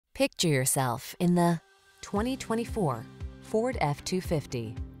Picture yourself in the 2024 Ford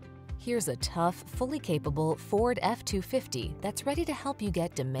F-250. Here's a tough, fully capable Ford F-250 that's ready to help you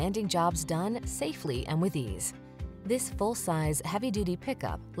get demanding jobs done safely and with ease. This full-size, heavy-duty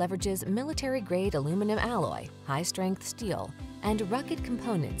pickup leverages military-grade aluminum alloy, high-strength steel, and rugged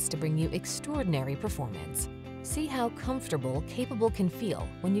components to bring you extraordinary performance. See how comfortable, capable can feel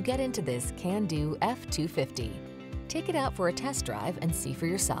when you get into this can-do F-250. Take it out for a test drive and see for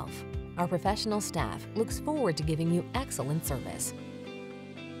yourself. Our professional staff looks forward to giving you excellent service.